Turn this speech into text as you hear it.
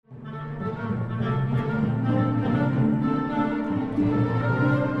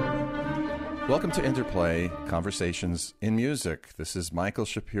Welcome to Interplay Conversations in Music. This is Michael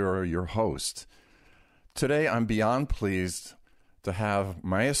Shapiro, your host. Today, I'm beyond pleased to have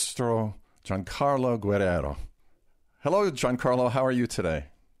Maestro Giancarlo Guerrero. Hello, Giancarlo. How are you today?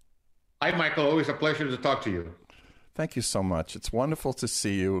 Hi, Michael. Always a pleasure to talk to you. Thank you so much. It's wonderful to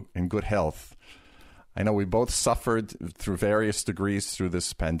see you in good health. I know we both suffered through various degrees through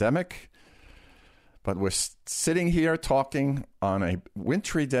this pandemic, but we're sitting here talking on a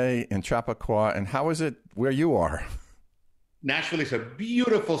wintry day in Chappaqua. And how is it where you are? Nashville is a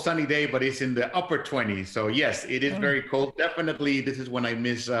beautiful sunny day, but it's in the upper 20s. So yes, it is very cold. Definitely, this is when I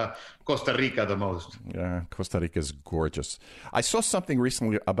miss Costa Rica the most. Yeah, Costa Rica is gorgeous. I saw something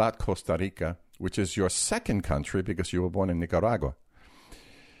recently about Costa Rica, which is your second country because you were born in Nicaragua.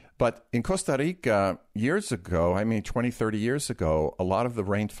 But in Costa Rica, years ago, 20, 30 years ago, a lot of the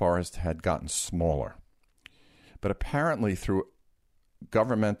rainforest had gotten smaller. But apparently through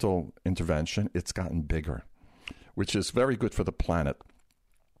governmental intervention, it's gotten bigger, which is very good for the planet.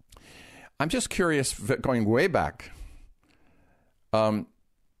 I'm just curious, going way back, do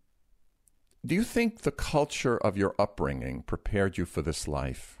you think the culture of your upbringing prepared you for this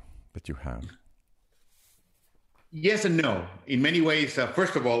life that you have? Yes and no. In many ways,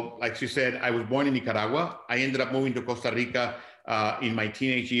 first of all, like you said, I was born in Nicaragua. I ended up moving to Costa Rica in my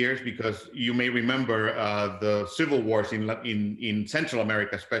teenage years because you may remember the civil wars in Central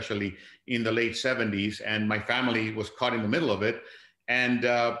America, especially in the late 70s. And my family was caught in the middle of it. And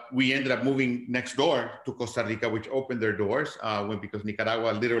we ended up moving next door to Costa Rica, which opened their doors because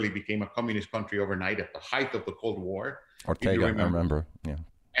Nicaragua literally became a communist country overnight at the height of the Cold War. Ortega, I remember. Yeah.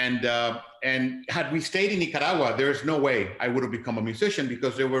 And had we stayed in Nicaragua, there's no way I would have become a musician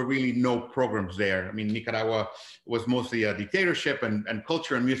because there were really no programs there. I mean, Nicaragua was mostly a dictatorship and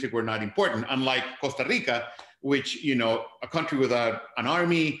culture and music were not important, unlike Costa Rica, which, a country with an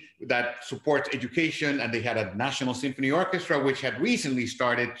army that supports education, and they had a National Symphony Orchestra, which had recently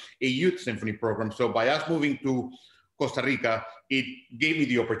started a youth symphony program. So by us moving to Costa Rica, it gave me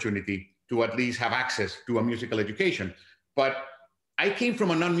the opportunity to at least have access to a musical education. But I came from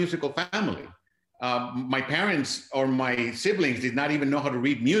a non-musical family. My parents or my siblings did not even know how to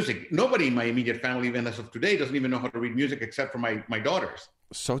read music. Nobody in my immediate family, even as of today, doesn't even know how to read music except for my daughters.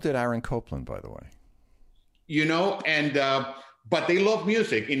 So did Aaron Copland, by the way. But they love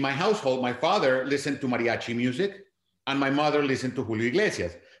music. In my household, my father listened to mariachi music and my mother listened to Julio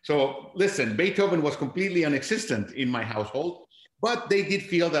Iglesias. So listen, Beethoven was completely non-existent in my household, but they did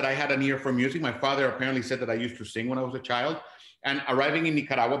feel that I had an ear for music. My father apparently said that I used to sing when I was a child. And arriving in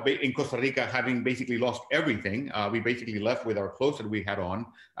Nicaragua, in Costa Rica, having basically lost everything, we basically left with our clothes that we had on,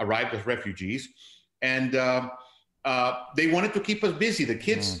 arrived as refugees. And they wanted to keep us busy, the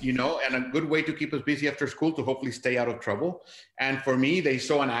kids, and a good way to keep us busy after school to hopefully stay out of trouble. And for me, they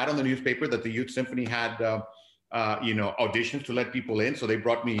saw an ad on the newspaper that the Youth Symphony had, auditions to let people in. So they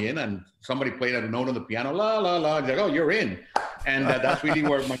brought me in and somebody played a note on the piano, la, la, la. Like, oh, you're in. And that's really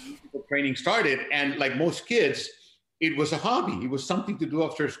where my musical training started. And like most kids, it was a hobby. It was something to do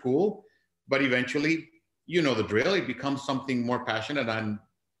after school, but eventually, the drill, it becomes something more passionate, and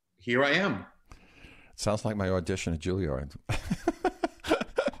here I am. Sounds like my audition at Juilliard.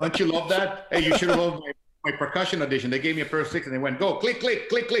 Don't you love that? Hey, you should have loved my percussion audition. They gave me a pair of sticks and they went, go, click, click,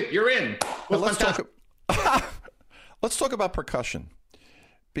 click, click, you're in. Let's talk about percussion,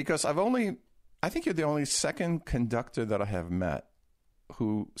 because I think you're the only second conductor that I have met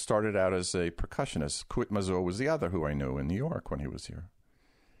who started out as a percussionist. Kurt Masur was the other who I knew in New York when he was here.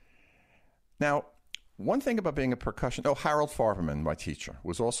 Now, one thing about being a percussionist, Harold Farberman, my teacher,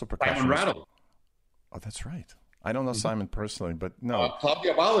 was also a percussionist. Simon Rattle. Oh, that's right. I don't know Simon personally, but no.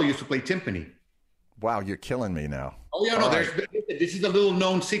 Claudio Ballo used to play timpani. Wow, you're killing me now. Oh, yeah, this is a little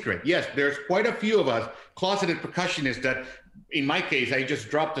known secret. Yes, there's quite a few of us closeted percussionists that, in my case, I just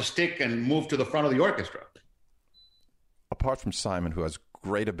dropped a stick and moved to the front of the orchestra. Apart from Simon, who has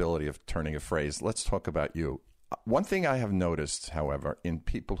great ability of turning a phrase, let's talk about you. One thing I have noticed, however, in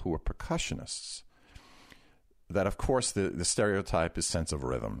people who are percussionists, that of course the stereotype is sense of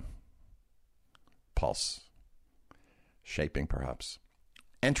rhythm, pulse, shaping perhaps,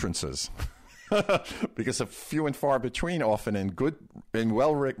 entrances, because of few and far between often in good and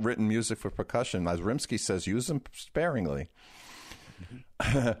well-written music for percussion. As Rimsky says, use them sparingly.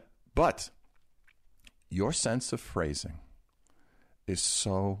 Mm-hmm. But your sense of phrasing is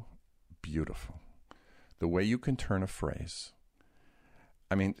so beautiful. The way you can turn a phrase.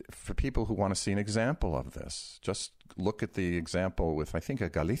 I mean, for people who want to see an example of this, just look at the example with, I think, a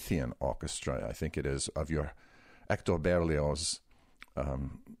Galician orchestra, I think it is, of your Hector Berlioz.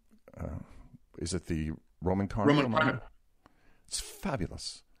 Is it the Roman Carnival? Roman Carnival. It's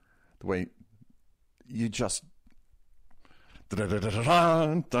fabulous. The way you just,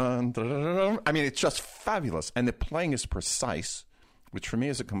 I mean, it's just fabulous. And the playing is precise, which for me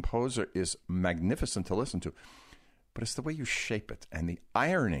as a composer is magnificent to listen to. But it's the way you shape it and the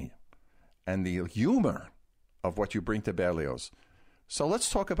irony and the humor of what you bring to Berlioz. So let's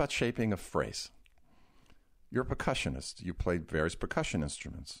talk about shaping a phrase. You're a percussionist. You played various percussion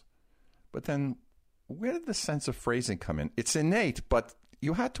instruments. But then where did the sense of phrasing come in? It's innate, but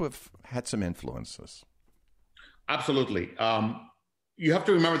you had to have had some influences. Absolutely. You have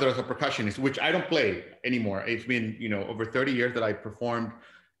to remember that as a percussionist, which I don't play anymore. It's been, over 30 years that I performed,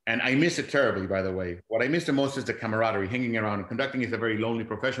 and I miss it terribly, by the way. What I miss the most is the camaraderie, hanging around. Conducting is a very lonely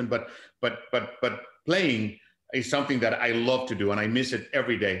profession, but playing is something that I love to do, and I miss it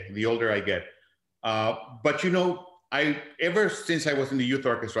every day, the older I get. But ever since I was in the youth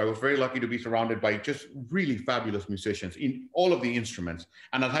orchestra, I was very lucky to be surrounded by just really fabulous musicians in all of the instruments.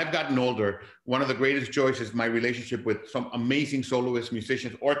 And as I've gotten older, one of the greatest joys is my relationship with some amazing soloist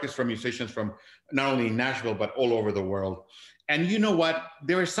musicians, orchestra musicians from not only Nashville, but all over the world. And you know what?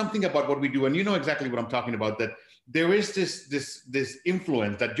 There is something about what we do, and you know exactly what I'm talking about, that there is this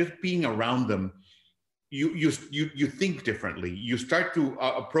influence that just being around them, you think differently. You start to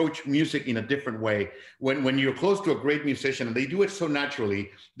approach music in a different way. When you're close to a great musician and they do it so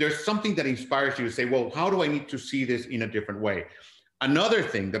naturally, there's something that inspires you to say, well, how do I need to see this in a different way? Another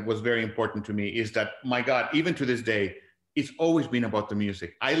thing that was very important to me is that, my God, even to this day, it's always been about the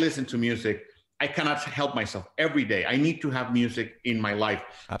music. I listen to music. I cannot help myself every day. I need to have music in my life.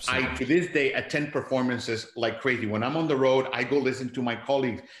 Absolutely. I, to this day, attend performances like crazy. When I'm on the road, I go listen to my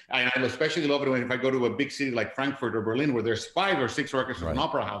colleagues. And I especially love it when if I go to a big city like Frankfurt or Berlin, where there's 5 or 6 orchestras and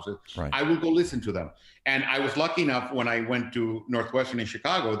opera houses, I will go listen to them. And I was lucky enough when I went to Northwestern in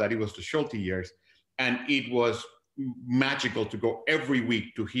Chicago that it was the Schulte years. And it was magical to go every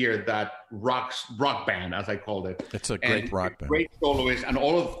week to hear that rock band, as I called it. It's a great rock band. Great soloists, and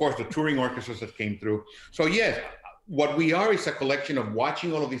all of course, the touring orchestras that came through. So yes, what we are is a collection of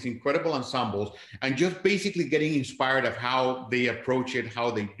watching all of these incredible ensembles and just basically getting inspired of how they approach it, how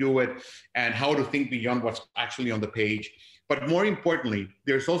they do it, and how to think beyond what's actually on the page. But more importantly,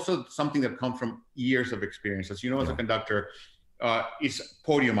 there's also something that comes from years of experience. As you know, as a conductor, it's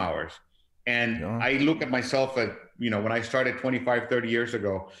podium hours. And I look at myself at, when I started 25, 30 years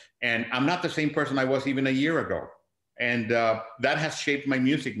ago, and I'm not the same person I was even a year ago. And that has shaped my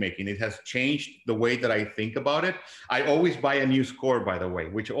music making. It has changed the way that I think about it. I always buy a new score, by the way,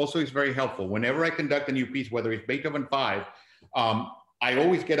 which also is very helpful. Whenever I conduct a new piece, whether it's Beethoven 5, I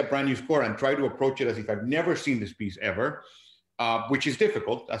always get a brand new score and try to approach it as if I've never seen this piece ever, which is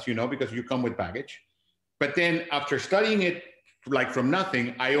difficult, as you know, because you come with baggage. But then after studying it, like from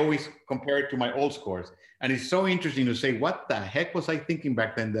nothing, I always compare it to my old scores. And it's so interesting to say, what the heck was I thinking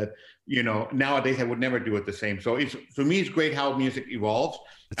back then that, nowadays I would never do it the same. So for me, it's great how music evolves.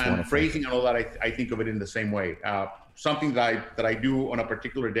 It's and wonderful. Phrasing and all that, I think of it in the same way. Something that I do on a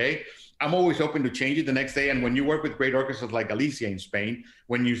particular day, I'm always open to change it the next day. And when you work with great orchestras like Galicia in Spain,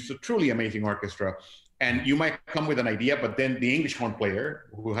 when you're a truly amazing orchestra, and you might come with an idea, but then the English horn player,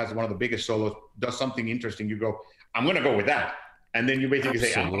 who has one of the biggest solos, does something interesting, you go, I'm going to go with that. And then you basically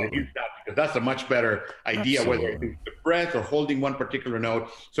say, I'm going to use that because that's a much better idea, whether it's the breath or holding one particular note.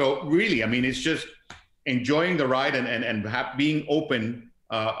 So really, I mean, it's just enjoying the ride and being open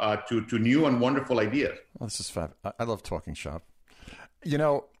to new and wonderful ideas. Well, this is fab. I love talking shop.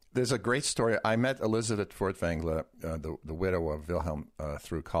 There's a great story. I met Elisabeth Furtwängler, the widow of Wilhelm,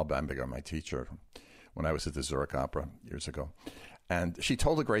 through Karl Bamberger, my teacher, when I was at the Zurich Opera years ago. And she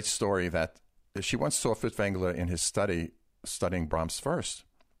told a great story that she once saw Furtwängler in his studying Brahms first,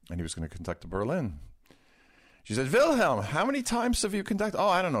 and he was going to conduct to Berlin. She said, Wilhelm, how many times have you conducted? Oh,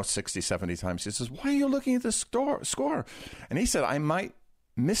 I don't know, 60, 70 times. She says, why are you looking at the score? And he said, I might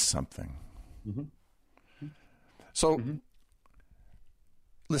miss something. Mm-hmm. So,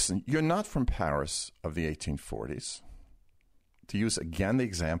 listen, you're not from Paris of the 1840s. To use again the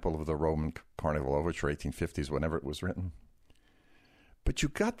example of the Roman Carnival Overture, 1850s, whenever it was written. But you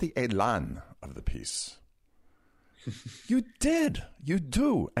got the élan of the piece. You did. You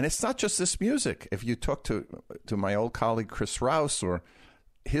do. And it's not just this music. If you talk to my old colleague Chris Rouse or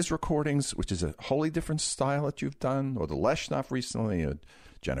his recordings, which is a wholly different style that you've done, or the Leshnoff recently, or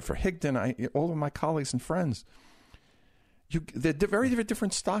Jennifer Higdon, all of my colleagues and friends, they're very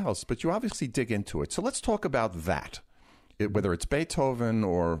different styles, but you obviously dig into it. So let's talk about that, whether it's Beethoven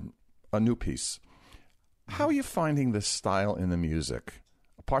or a new piece. How are you finding this style in the music,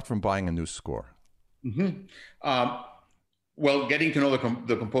 apart from buying a new score? Well, getting to know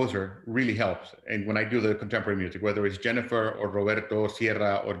the composer really helps. And when I do the contemporary music, whether it's Jennifer or Roberto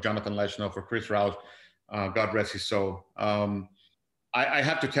Sierra or Jonathan Leshnoff or Chris Rouse, God rest his soul. I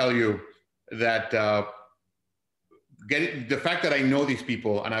have to tell you that the fact that I know these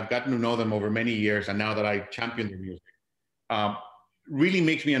people and I've gotten to know them over many years, and now that I champion their music, really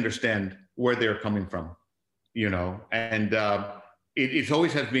makes me understand where they're coming from, and it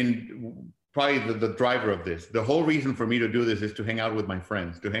always has been probably the driver of this. The whole reason for me to do this is to hang out with my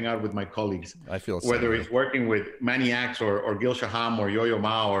friends, to hang out with my colleagues. I feel whether it's working with Manny Axe or Gil Shaham or Yo-Yo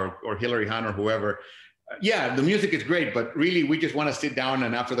Ma or Hilary Hahn or whoever. Yeah, the music is great, but really we just want to sit down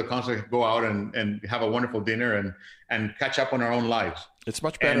and after the concert go out and have a wonderful dinner and catch up on our own lives. It's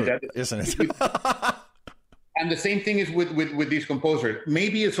much better, isn't it? And the same thing is with these composers.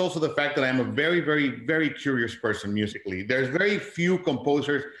 Maybe it's also the fact that I'm a very, very, very curious person musically. There's very few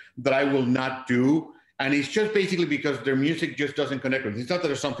composers that I will not do. And it's just basically because their music just doesn't connect with me. It's not that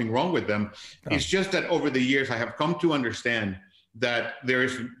there's something wrong with them. Oh. It's just that over the years, I have come to understand that there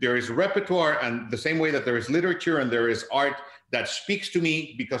is repertoire, and the same way that there is literature and there is art that speaks to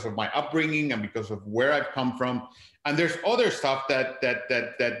me because of my upbringing and because of where I've come from. And there's other stuff that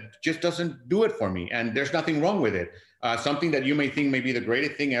just doesn't do it for me, and there's nothing wrong with it. Something that you may think may be the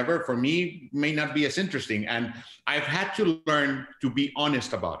greatest thing ever, for me, may not be as interesting. And I've had to learn to be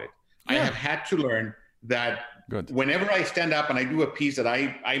honest about it. Yeah. I have had to learn that whenever I stand up and I do a piece that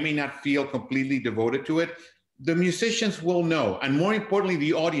I may not feel completely devoted to it, the musicians will know, and more importantly,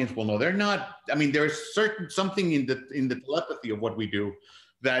 the audience will know. They're not. I mean, there's something in the telepathy of what we do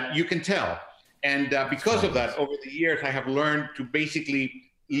that you can tell. And because of that, over the years, I have learned to basically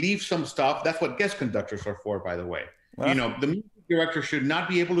leave some stuff. That's what guest conductors are for, by the way. Well, the music director should not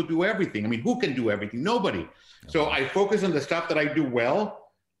be able to do everything. I mean, who can do everything? Nobody. So I focus on the stuff that I do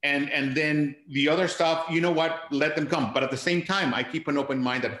well, and then the other stuff, you know what, let them come. But at the same time, I keep an open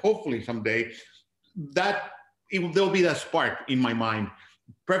mind that hopefully someday there'll be that spark in my mind.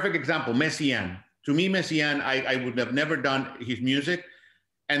 Perfect example, Messiaen. To me, Messiaen, I would have never done his music.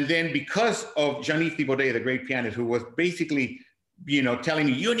 And then because of Jean-Yves Thibaudet, the great pianist, who was basically, telling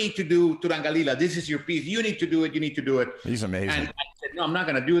me, you need to do Turangalila. This is your piece. You need to do it. You need to do it. He's amazing. And I said, no, I'm not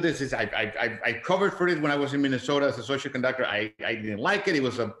going to do this. I covered for it when I was in Minnesota as a social conductor. I didn't like it. It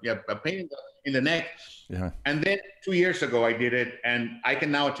was a pain in the neck. Yeah. And then 2 years ago, I did it. And I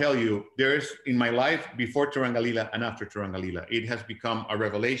can now tell you, there's in my life before Turangalila and after Turangalila. It has become a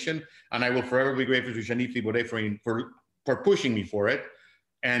revelation. And I will forever be grateful to Jean-Yves Thibaudet for pushing me for it.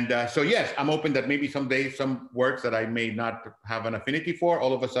 And so, yes, I'm open that maybe someday some works that I may not have an affinity for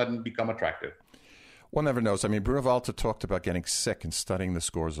all of a sudden become attractive. One never knows. I mean, Bruno Walter talked about getting sick and studying the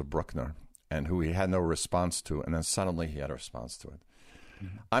scores of Bruckner, and who he had no response to, and then suddenly he had a response to it.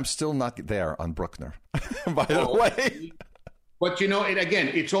 Mm-hmm. I'm still not there on Bruckner, by the way. But,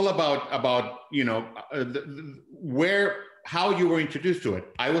 it's all about how you were introduced to it.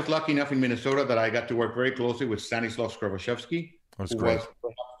 I was lucky enough in Minnesota that I got to work very closely with Stanislaw Skroboszewski, who was perhaps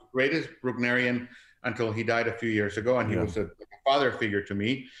the greatest Brucknerian until he died a few years ago. And he was a father figure to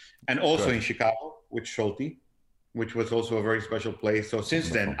me. And also in Chicago with Scholti, which was also a very special place. So since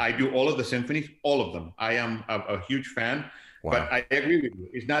then, I do all of the symphonies, all of them. I am a huge fan. Wow. But I agree with you.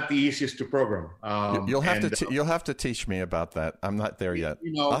 It's not the easiest to program. You'll have to teach me about that. I'm not there yet.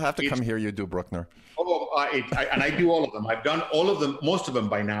 I'll have to come hear you do Bruckner. And I do all of them. I've done all of them, most of them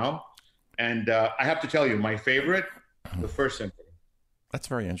by now. And I have to tell you, my favorite, the First Symphony. That's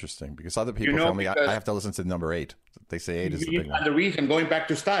very interesting because other people tell me I have to listen to number 8. They say 8 is the big one. And the reason, going back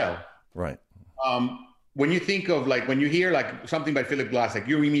to style. Right. When you think of when you hear something by Philip Glass,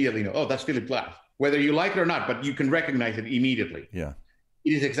 you immediately know, oh, that's Philip Glass. Whether you like it or not, but you can recognize it immediately. Yeah.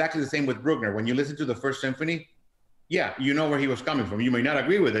 It is exactly the same with Bruckner. When you listen to the First Symphony, you know where he was coming from. You may not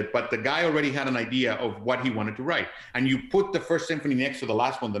agree with it, but the guy already had an idea of what he wanted to write. And you put the First Symphony next to the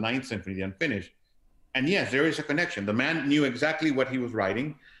last one, the Ninth Symphony, the Unfinished. And yes, there is a connection. The man knew exactly what he was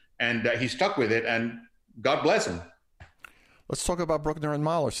writing, and he stuck with it, and God bless him. Let's talk about Bruckner and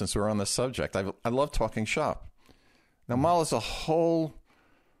Mahler since we're on this subject. I love talking shop. Now, Mahler's a whole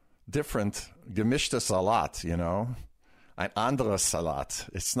different gemischte Salat, ein anderer Salat.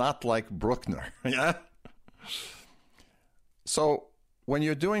 It's not like Bruckner, yeah? So when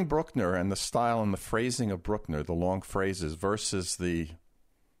you're doing Bruckner and the style and the phrasing of Bruckner, the long phrases versus the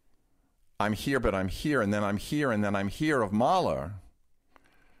I'm here, but I'm here, and then I'm here, and then I'm here of Mahler,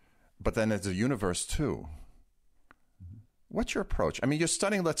 but then there's a universe too. What's your approach? I mean, you're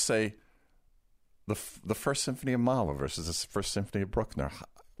studying, let's say, the First Symphony of Mahler versus the First Symphony of Bruckner.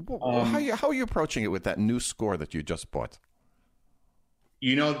 How are you approaching it with that new score that you just bought?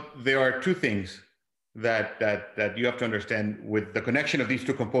 There are two things that you have to understand with the connection of these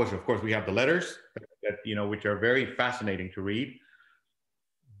two composers. Of course, we have the letters that which are very fascinating to read,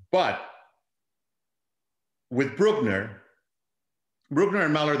 but With Bruckner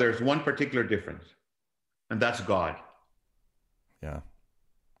and Mahler, there's one particular difference, and that's God. Yeah.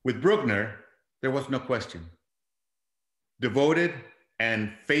 With Bruckner, there was no question. Devoted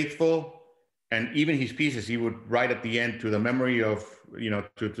and faithful, and even his pieces he would write at the end to the memory of,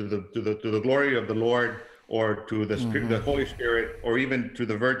 to the glory of the Lord, or to the Spirit, the Holy Spirit, or even to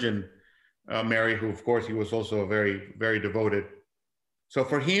the Virgin Mary, who of course he was also very, very devoted. So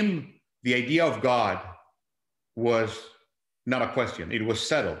for him, the idea of God was not a question. It was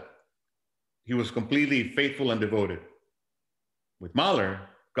settled. He was completely faithful and devoted. With Mahler,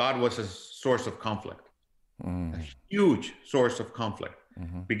 God was a source of conflict, a huge source of conflict,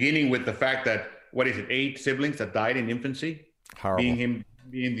 beginning with the fact that, 8 siblings that died in infancy, Horrible.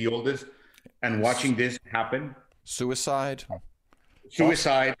 being the oldest, and watching this happen. Suicide. Awful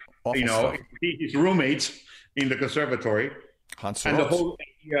stuff. His roommates in the conservatory. Hans And the Rose. whole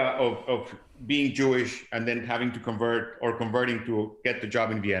idea of being Jewish and then having to converting to get the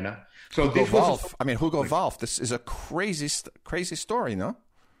job in Vienna. So Hugo this was, Wolf. Hugo Wolf. This is a crazy story, no?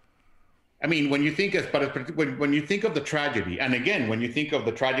 I mean, when you think of the tragedy, and again, when you think of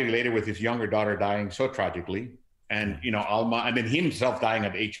the tragedy later with his younger daughter dying so tragically, and Alma, and then himself dying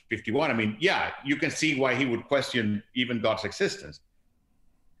at age 51. I mean, yeah, you can see why he would question even God's existence.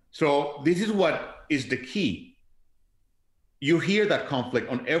 So this is what is the key. You hear that conflict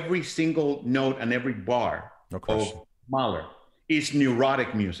on every single note and every bar of Mahler. It's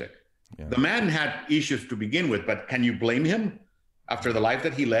neurotic music. Yeah. The man had issues to begin with, but can you blame him after the life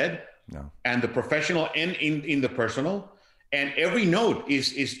that he led? No. And the professional and in the personal. And every note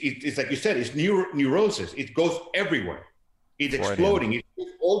is like you said, it's neurosis. It goes everywhere. It's exploding.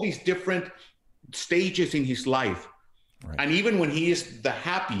 It's all these different stages in his life. Right. And even when he is the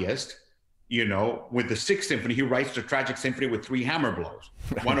happiest, with the 6th Symphony, he writes the Tragic Symphony with 3 hammer blows,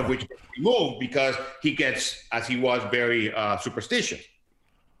 one of which was removed because he gets, as he was, very superstitious.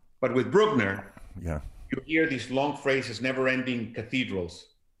 But with Bruckner, you hear these long phrases, never-ending cathedrals.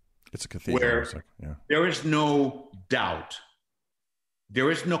 It's a cathedral where music. Yeah. There is no doubt.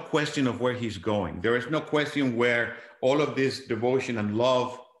 There is no question of where he's going. There is no question where all of this devotion and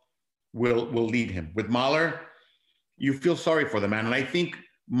love will lead him. With Mahler, you feel sorry for the man. And I think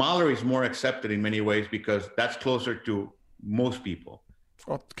Mahler is more accepted in many ways because that's closer to most people.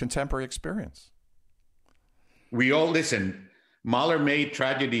 Well, contemporary experience. We all listen. Mahler made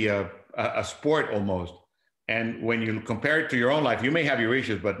tragedy a sport almost. And when you compare it to your own life, you may have your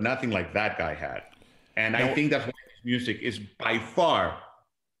issues, but nothing like that guy had. And I think that's why his music is by far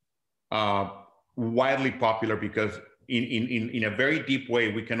widely popular, because in a very deep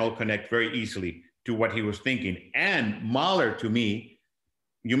way, we can all connect very easily to what he was thinking. And Mahler, to me,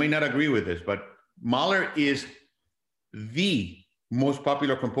 you may not agree with this, but Mahler is the most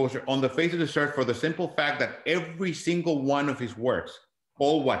popular composer on the face of this earth for the simple fact that every single one of his works,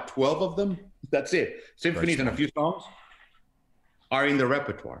 all 12 of them, that's it, symphonies and a few songs, are in the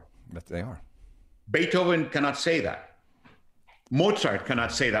repertoire. But they are. Beethoven cannot say that. Mozart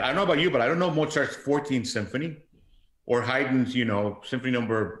cannot say that. I don't know about you, but I don't know Mozart's 14th symphony or Haydn's, symphony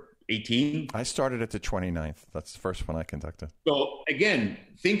number 18. I started at the 29th. That's the first one I conducted. So again,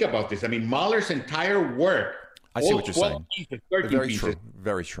 think about this. I mean, Mahler's entire work, I see what you're saying. Pieces, 13 very pieces, true.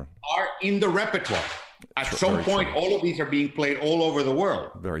 Very true. are in the repertoire. At some point, all of these are being played all over the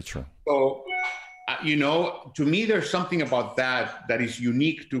world. Very true. So, to me, there's something about that is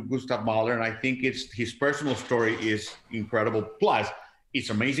unique to Gustav Mahler, and I think it's his personal story is incredible. Plus, it's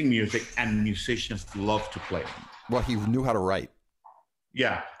amazing music, and musicians love to play. Well, he knew how to write.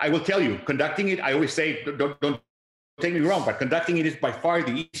 Yeah, I will tell you, conducting it, I always say, don't take me wrong, but conducting it is by far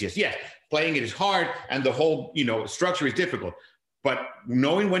the easiest. Yes, playing it is hard, and the whole, structure is difficult. But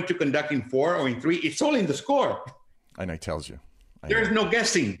knowing when to conduct in 4 or in 3, it's all in the score. And he tells you. There's no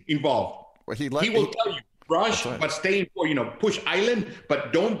guessing involved. Well, he will tell you, rush, right, but stay in 4, push island,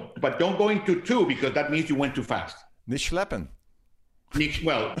 but don't go into 2 because that means you went too fast. Nicht schleppen.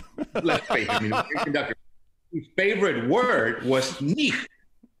 Well, let's face it, conductor. His favorite word was nicht.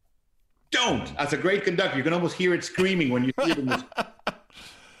 Don't. As a great conductor, you can almost hear it screaming when you hear it.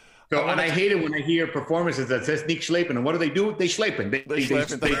 So, and I hate it when I hear performances that says nicht schleppen. And what do? They schleppen.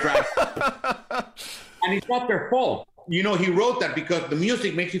 They drive. And it's not their fault. He wrote that because the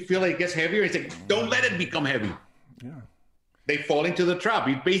music makes you feel like it gets heavier. He said, don't let it become heavy. Yeah. They fall into the trap.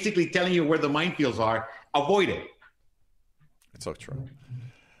 He's basically telling you where the minefields are. Avoid it. It's so true.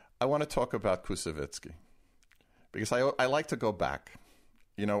 I want to talk about Koussevitzky because I like to go back.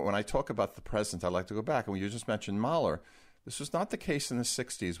 When I talk about the present, I like to go back. And when you just mentioned Mahler, this was not the case in the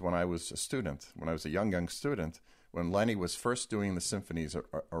 60s when I was a student, when I was a young student. when Lenny was first doing the symphonies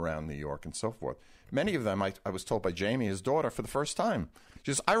around New York and so forth. Many of them, I was told by Jamie, his daughter, for the first time.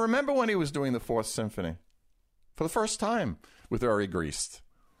 She says, I remember when he was doing the Fourth Symphony for the first time with Uri Griest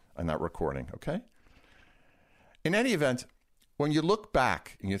on that recording, okay? In any event, when you look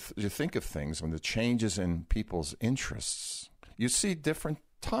back and you think of things, when the changes in people's interests, you see different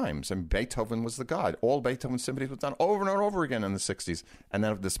times. And Beethoven was the god. All Beethoven symphonies were done over and over again in the 60s. And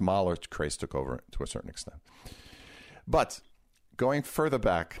then this Mahler craze took over to a certain extent. But going further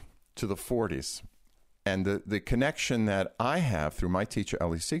back to the 40s, and the connection that I have through my teacher,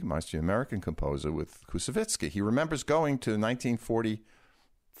 Elie Siegmeister, the American composer, with Koussevitzky. He remembers going to the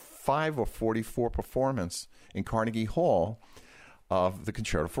 1945 or 44 performance in Carnegie Hall of the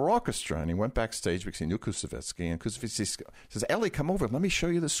Concerto for Orchestra. And he went backstage because he knew Koussevitzky. And Koussevitzky says, Elie, come over. Let me show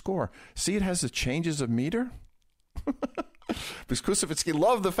you the score. See, it has the changes of meter? Because Koussevitzky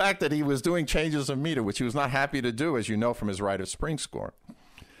loved the fact that he was doing changes of meter, which he was not happy to do, as you know from his Rite of Spring score.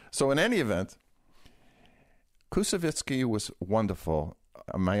 So in any event, Koussevitzky was wonderful.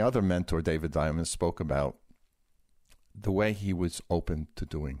 My other mentor, David Diamond, spoke about the way he was open to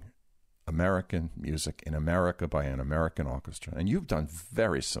doing American music in America by an American orchestra. And you've done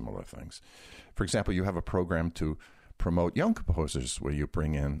very similar things. For example, you have a program to promote young composers where you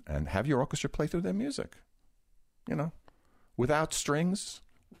bring in and have your orchestra play through their music, you know, without strings,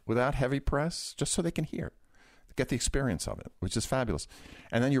 without heavy press, just so they can hear, get the experience of it, which is fabulous.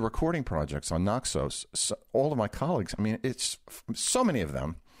 And then your recording projects on Naxos, so all of my colleagues, I mean, it's so many of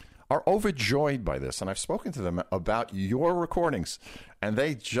them are overjoyed by this. And I've spoken to them about your recordings, and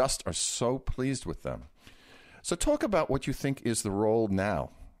they just are so pleased with them. So talk about what you think is the role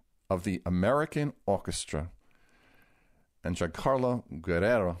now of the American orchestra and Giancarlo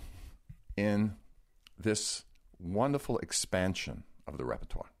Guerrero in this wonderful expansion of the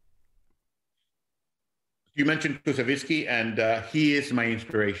repertoire. You mentioned Koussevitzky, and he is my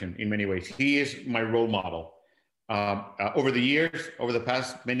inspiration in many ways. He is my role model. Over the years, over the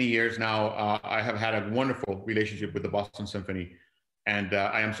past many years now, I have had a wonderful relationship with the Boston Symphony. And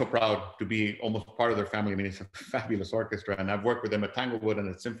I am so proud to be almost part of their family. I mean, it's a fabulous orchestra. And I've worked with them at Tanglewood and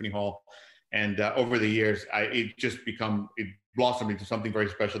at Symphony Hall. And over the years, it blossomed into something very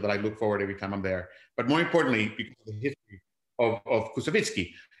special that I look forward every time I'm there. But more importantly, because of the history of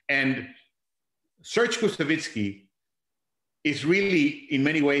Koussevitzky. And Serge Koussevitzky is really, in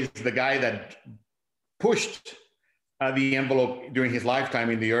many ways, the guy that pushed the envelope during his lifetime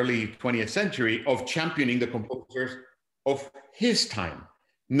in the early 20th century of championing the composers of his time,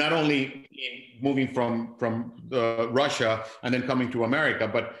 not only moving from Russia and then coming to America,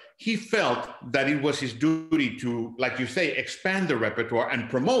 but he felt that it was his duty to, like you say, expand the repertoire and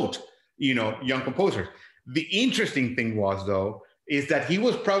promote, young composers. The interesting thing was, though, is that he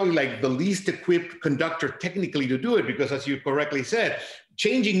was probably like the least equipped conductor technically to do it, because as you correctly said,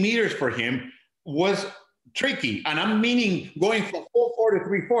 changing meters for him was tricky. And I'm meaning going from 4/4 to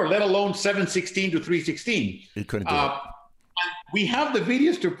 3/4, let alone 7/16 to 3/16. He couldn't do it. We have the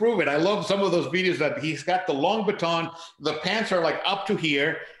videos to prove it. I love some of those videos that he's got the long baton, the pants are like up to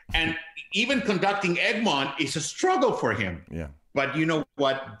here, and even conducting Egmont is a struggle for him. Yeah. But you know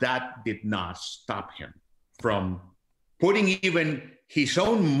what? That did not stop him from putting even his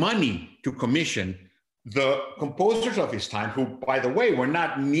own money to commission the composers of his time, who, by the way, were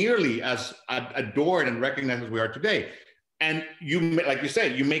not nearly as adored and recognized as we are today. And you, like you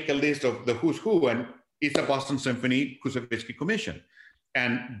said, you make a list of the who's who, and it's a Boston Symphony Koussevitzky commission.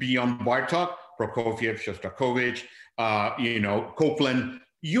 And beyond Bartók, Prokofiev, Shostakovich, Copland,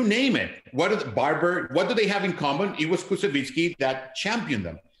 you name it. Barber, what do they have in common? It was Koussevitzky that championed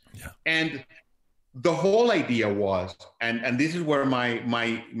them. Yeah. And the whole idea was, and this is where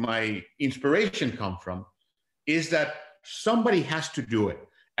my inspiration comes from, is that somebody has to do it.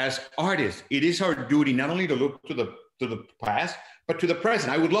 As artists, it is our duty not only to look to the past, but to the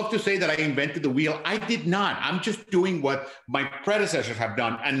present. I would love to say that I invented the wheel. I did not. I'm just doing what my predecessors have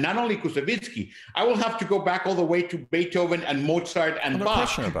done. And not only Koussevitzky, I will have to go back all the way to Beethoven and Mozart and Bach.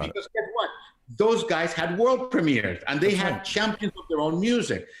 Because guess what? Those guys had world premieres, and they had champions of their own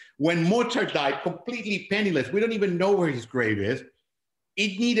music. When Mozart died completely penniless, we don't even know where his grave is.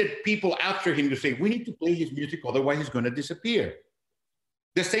 It needed people after him to say, we need to play his music, otherwise he's going to disappear.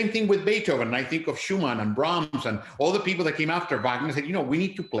 The same thing with Beethoven. And I think of Schumann and Brahms and all the people that came after Wagner said, we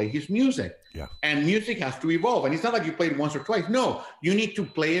need to play his music. Yeah. And music has to evolve. And it's not like you play it once or twice. No, you need to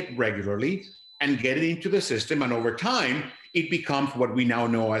play it regularly and get it into the system. And over time, it becomes what we now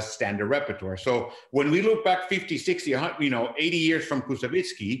know as standard repertoire. So when we look back 50, 60, 80 years from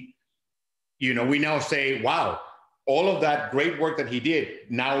Koussevitzky, we now say, wow, all of that great work that he did,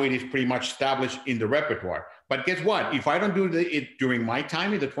 now it is pretty much established in the repertoire. But guess what? If I don't do it during my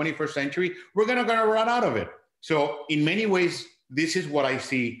time in the 21st century, we're gonna run out of it. So in many ways, this is what I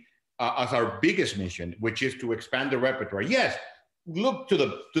see as our biggest mission, which is to expand the repertoire. Yes, look to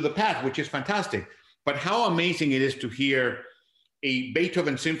the past, which is fantastic. But how amazing it is to hear a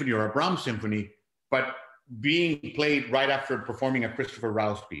Beethoven symphony or a Brahms symphony, but being played right after performing a Christopher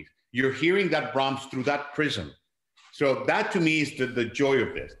Rouse piece. You're hearing that Brahms through that prism. So that to me is the joy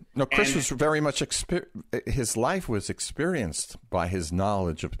of this. No, Chris was very much, his life was experienced by his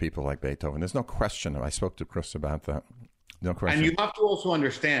knowledge of people like Beethoven. There's no question. I spoke to Chris about that. No question. And you have to also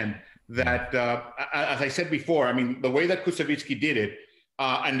understand that, as I said before, I mean, the way that Koussevitzky did it,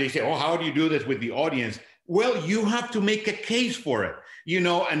 and they say, oh, how do you do this with the audience? Well, you have to make a case for it, you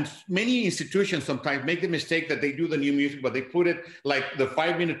know, and many institutions sometimes make the mistake that they do the new music, but they put it like the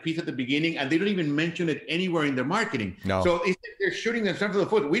 5-minute piece at the beginning and they don't even mention it anywhere in their marketing. No. So it's like they're shooting themselves in the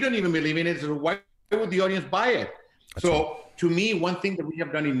foot. We don't even believe in it. So why would the audience buy it? That's so right. To me, one thing that we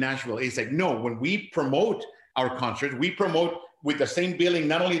have done in Nashville is like, no, when we promote our concerts, we promote with the same billing,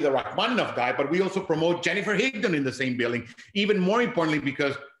 not only the Rachmaninoff guy, but we also promote Jennifer Higdon in the same billing, even more importantly,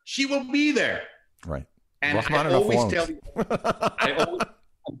 because she will be there. Right. And I always tell you, and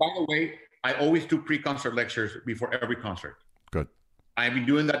by the way, I always do pre-concert lectures before every concert. Good. I've been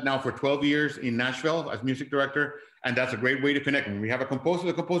doing that now for 12 years in Nashville as music director, and that's a great way to connect. When we have a composer,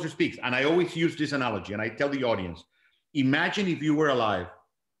 the composer speaks. And I always use this analogy, and I tell the audience, imagine if you were alive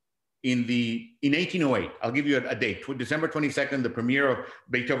in 1808. I'll give you a date, December 22nd, the premiere of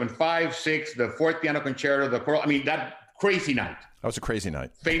Beethoven 5, 6, the 4th Piano Concerto, the choral, I mean, that crazy night. That was a crazy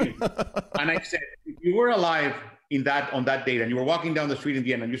night. Famous. And I said, if you were alive on that date and you were walking down the street in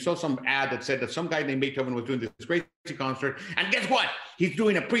Vienna and you saw some ad that said that some guy named Beethoven was doing this crazy concert, and guess what? He's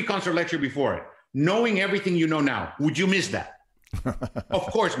doing a pre-concert lecture before it. Knowing everything you know now, would you miss that? Of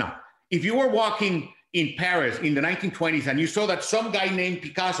course not. If you were walking in Paris in the 1920s and you saw that some guy named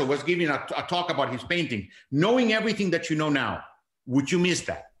Picasso was giving a talk about his painting, knowing everything that you know now, would you miss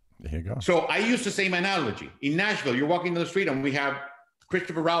that? There you go. So I use the same analogy. In Nashville, you're walking down the street and we have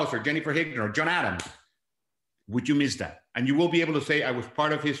Christopher Rouse or Jennifer Higdon or John Adams. Would you miss that? And you will be able to say, I was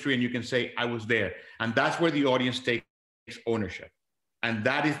part of history, and you can say, I was there. And that's where the audience takes ownership. And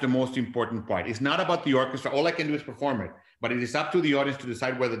that is the most important part. It's not about the orchestra. All I can do is perform it. But it is up to the audience to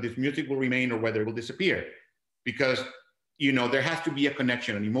decide whether this music will remain or whether it will disappear. Because, you know, there has to be a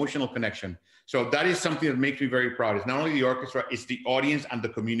connection, an emotional connection. So that is something that makes me very proud. It's not only the orchestra, it's the audience and the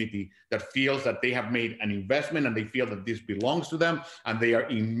community that feels that they have made an investment and they feel that this belongs to them, and they are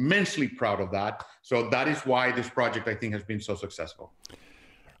immensely proud of that. So that is why this project, I think, has been so successful.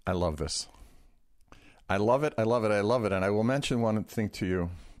 I love this. I love it. I love it. I love it. And I will mention one thing to you.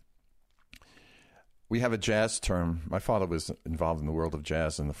 We have a jazz term. My father was involved in the world of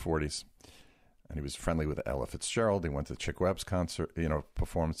jazz in the 40s. And he was friendly with Ella Fitzgerald. He went to Chick Webb's concert,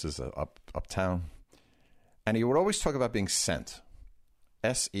 performances uptown. And he would always talk about being sent,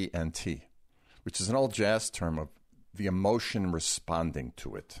 S-E-N-T, which is an old jazz term of the emotion responding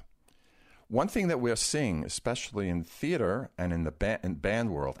to it. One thing that we're seeing, especially in theater and in the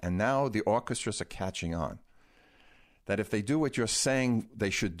band world, and now the orchestras are catching on, that if they do what you're saying they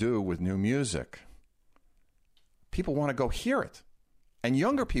should do with new music, people want to go hear it. And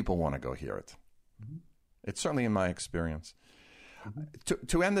younger people want to go hear it. It's certainly in my experience.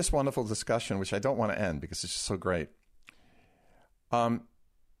 To end this wonderful discussion, which I don't want to end because it's just so great,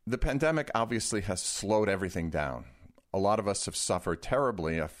 the pandemic obviously has slowed everything down. A lot of us have suffered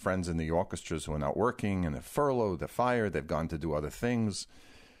terribly. I have friends in the orchestras who are not working, and they're furloughed, they're fired, they've gone to do other things.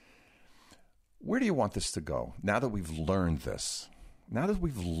 Where do you want this to go now that we've learned this? Now that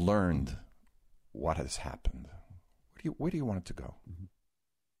we've learned what has happened, where do you want it to go?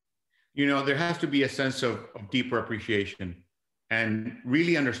 You know, there has to be a sense of deeper appreciation and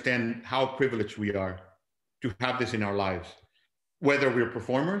really understand how privileged we are to have this in our lives, whether we're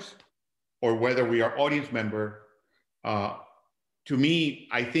performers or whether we are audience member. To me,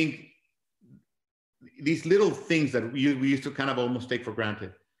 I think these little things that we used to kind of almost take for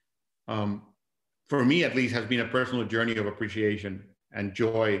granted, for me at least, has been a personal journey of appreciation and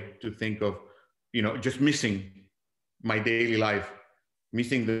joy to think of, just missing my daily life,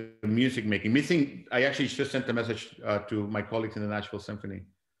 missing the music making, I actually just sent a message to my colleagues in the Nashville Symphony,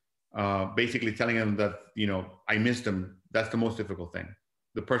 basically telling them that, I miss them. That's the most difficult thing,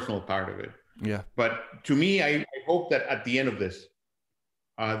 the personal part of it. Yeah. But to me, I hope that at the end of this,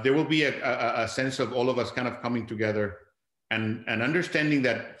 there will be a sense of all of us kind of coming together and understanding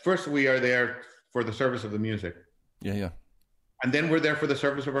that first we are there for the service of the music. Yeah, yeah. And then we're there for the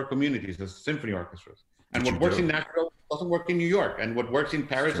service of our communities, the symphony orchestras. And what works in Nashville doesn't work in New York, and what works in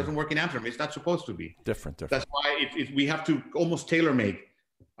Paris doesn't work in Amsterdam. It's not supposed to be different. That's why we have to almost tailor make,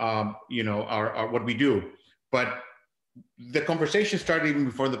 our what we do. But the conversation started even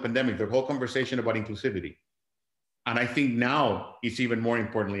before the pandemic. The whole conversation about inclusivity, and I think now it's even more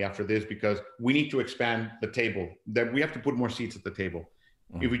importantly after this, because we need to expand the table. That we have to put more seats at the table.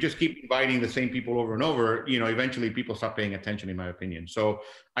 If we just keep inviting the same people over and over, eventually people stop paying attention, in my opinion. So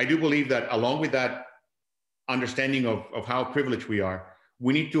I do believe that along with that understanding of how privileged we are,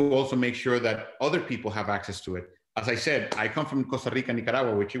 we need to also make sure that other people have access to it. As I said, I come from Costa Rica,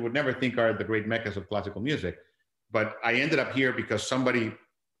 Nicaragua, which you would never think are the great meccas of classical music. But I ended up here because somebody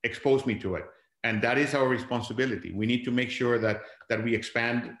exposed me to it. And that is our responsibility. We need to make sure that we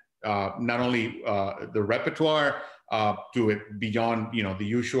expand not only the repertoire to it beyond the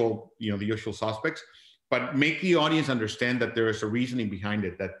usual suspects, but make the audience understand that there is a reasoning behind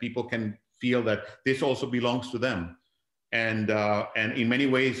it, that people can feel that this also belongs to them. And in many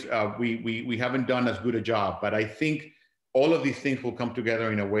ways, we haven't done as good a job. But I think all of these things will come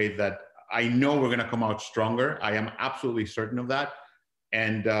together in a way that I know we're going to come out stronger. I am absolutely certain of that,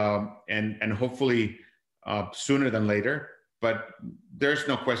 and hopefully sooner than later. But there's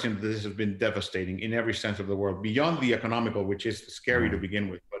no question that this has been devastating in every sense of the word, beyond the economical, which is scary to begin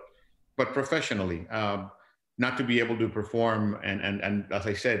with, but professionally, not to be able to perform and as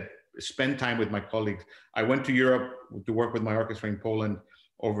I said, spend time with my colleagues. I went to Europe to work with my orchestra in Poland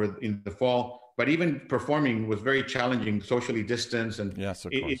over in the fall, but even performing was very challenging, socially distanced, and yes,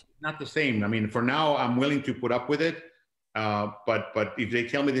 it's not the same. I mean, for now, I'm willing to put up with it. But if they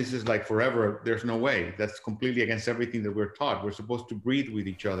tell me this is like forever, there's no way. That's completely against everything that we're taught. We're supposed to breathe with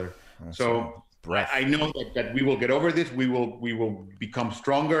each other. That's so I know that we will get over this. We will become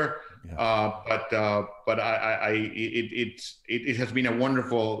stronger. Yeah. But it has been a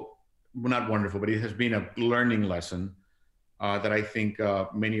wonderful, not wonderful, but it has been a learning lesson that I think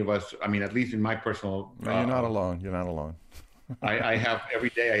many of us, I mean, at least in my personal. No, you're not alone. You're not alone. I have every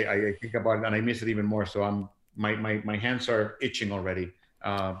day. I think about it and I miss it even more. So my hands are itching already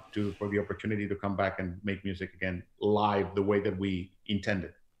for the opportunity to come back and make music again live the way that we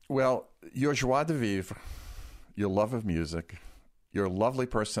intended. Well, your joie de vivre, your love of music, your lovely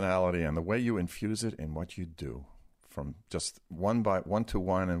personality, and the way you infuse it in what you do, from just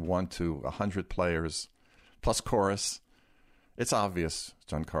 1-to-1 and 1 to 100 players, plus chorus, it's obvious,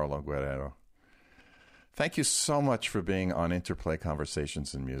 Giancarlo Guerrero. Thank you so much for being on Interplay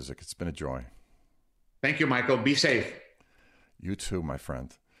Conversations in Music. It's been a joy. Thank you, Michael. Be safe. You too, my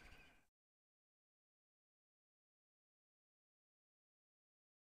friend.